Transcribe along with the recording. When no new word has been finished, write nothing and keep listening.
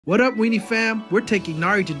What up, Weenie fam? We're taking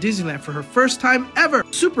Nari to Disneyland for her first time ever.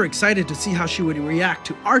 Super excited to see how she would react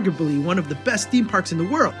to arguably one of the best theme parks in the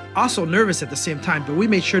world. Also nervous at the same time, but we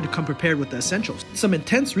made sure to come prepared with the essentials. Some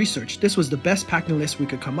intense research. This was the best packing list we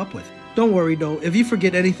could come up with. Don't worry though, if you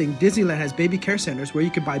forget anything, Disneyland has baby care centers where you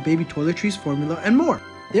can buy baby toiletries, formula, and more.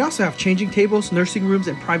 They also have changing tables, nursing rooms,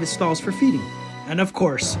 and private stalls for feeding. And of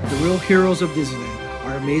course, the real heroes of Disneyland,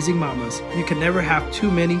 our amazing mamas. You can never have too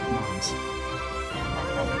many moms.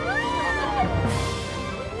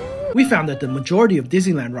 We found that the majority of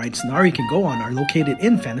Disneyland rides Nari can go on are located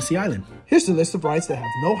in Fantasy Island. Here's the list of rides that have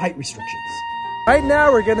no height restrictions. Right now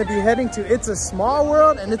we're going to be heading to It's a Small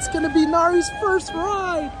World, and it's going to be Nari's first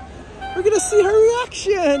ride. We're going to see her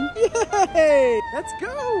reaction. Yay! Let's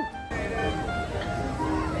go!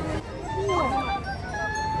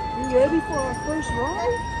 You ready for our first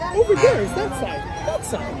ride? Over there is that side. That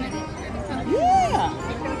side. Yeah!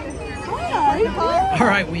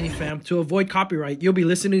 Alright, Weenie fam, to avoid copyright, you'll be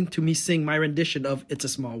listening to me sing my rendition of It's a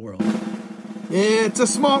Small World. It's a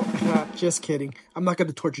small... just kidding. I'm not going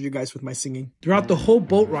to torture you guys with my singing. Throughout the whole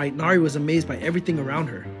boat ride, Nari was amazed by everything around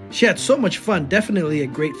her. She had so much fun, definitely a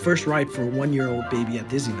great first ride for a one-year-old baby at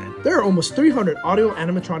Disneyland. There are almost 300 audio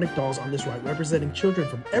animatronic dolls on this ride representing children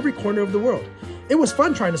from every corner of the world. It was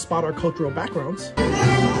fun trying to spot our cultural backgrounds.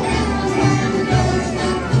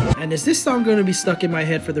 And is this song going to be stuck in my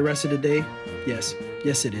head for the rest of the day? Yes.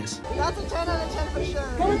 Yes, it is. That's a 10 out of 10 for sure.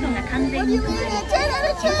 What do you mean a 10 out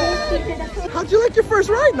of 10? How'd you like your first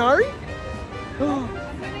ride, Nari? Oh,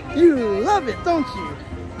 you love it, don't you?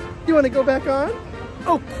 You want to go back on?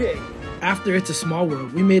 Okay. After It's a Small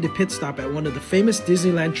World, we made a pit stop at one of the famous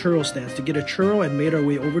Disneyland churro stands to get a churro and made our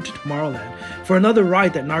way over to Tomorrowland for another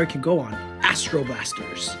ride that Nari can go on, Astro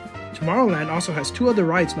Blasters. Tomorrowland also has two other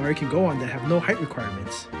rides Nari can go on that have no height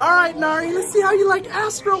requirements. Alright Nari, let's see how you like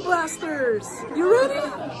Astro Blasters. You ready?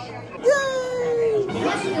 Yay!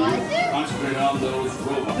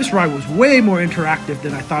 This ride was way more interactive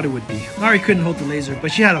than I thought it would be. Nari couldn't hold the laser,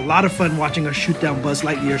 but she had a lot of fun watching us shoot down Buzz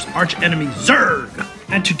Lightyear's arch enemy Zurg.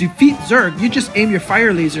 And to defeat Zurg, you just aim your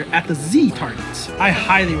fire laser at the Z targets. I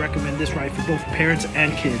highly recommend this ride for both parents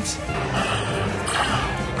and kids.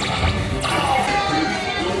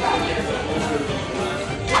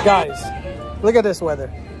 Guys, look at this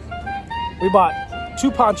weather. We bought 2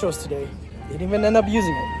 ponchos today. Didn't even end up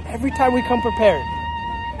using it. Every time we come prepared,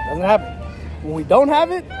 doesn't happen. When we don't have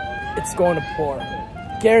it, it's going to pour.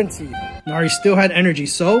 Guaranteed. Nari still had energy,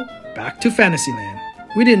 so back to Fantasyland.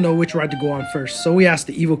 We didn't know which ride to go on first, so we asked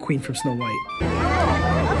the evil queen from Snow White.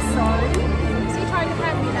 I'm sorry. Is he trying to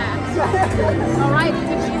have me that? All right,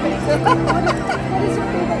 what is your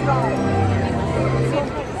favorite ride?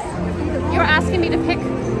 You're asking me to pick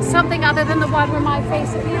something other than the one where my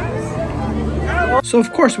face appears? So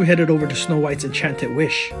of course we headed over to Snow White's Enchanted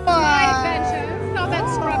Wish. My adventure, not that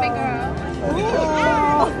scrubbing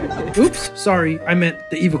girl. Oops, sorry, I meant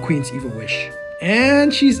the evil queen's evil wish.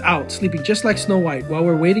 And she's out, sleeping just like Snow White while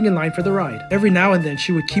we're waiting in line for the ride. Every now and then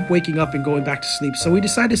she would keep waking up and going back to sleep, so we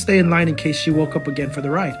decided to stay in line in case she woke up again for the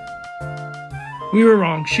ride. We were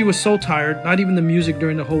wrong, she was so tired, not even the music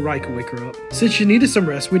during the whole ride could wake her up. Since she needed some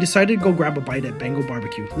rest, we decided to go grab a bite at Bengal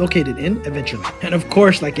Barbecue, located in Adventureland. And of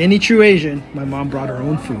course, like any true Asian, my mom brought her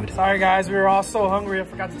own food. Sorry guys, we were all so hungry I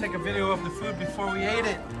forgot to take a video of the food before we ate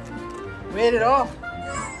it. We ate it all.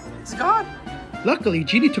 It's gone. Luckily,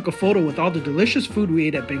 Jeannie took a photo with all the delicious food we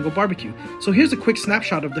ate at Bengal Barbecue. So here's a quick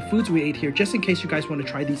snapshot of the foods we ate here just in case you guys want to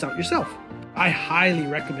try these out yourself. I highly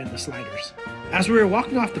recommend the sliders. As we were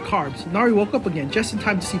walking off the carbs, Nari woke up again just in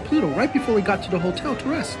time to see Pluto right before we got to the hotel to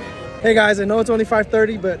rest. Hey guys, I know it's only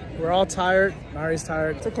 5:30, but we're all tired. Nari's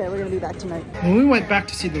tired. It's okay, we're gonna be back tonight. When we went back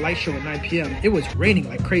to see the light show at 9 p.m., it was raining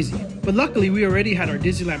like crazy. But luckily, we already had our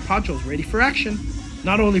Disneyland ponchos ready for action.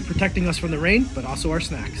 Not only protecting us from the rain, but also our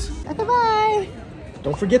snacks. Bye-bye!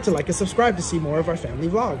 Don't forget to like and subscribe to see more of our family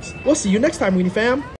vlogs. We'll see you next time, Weenie fam!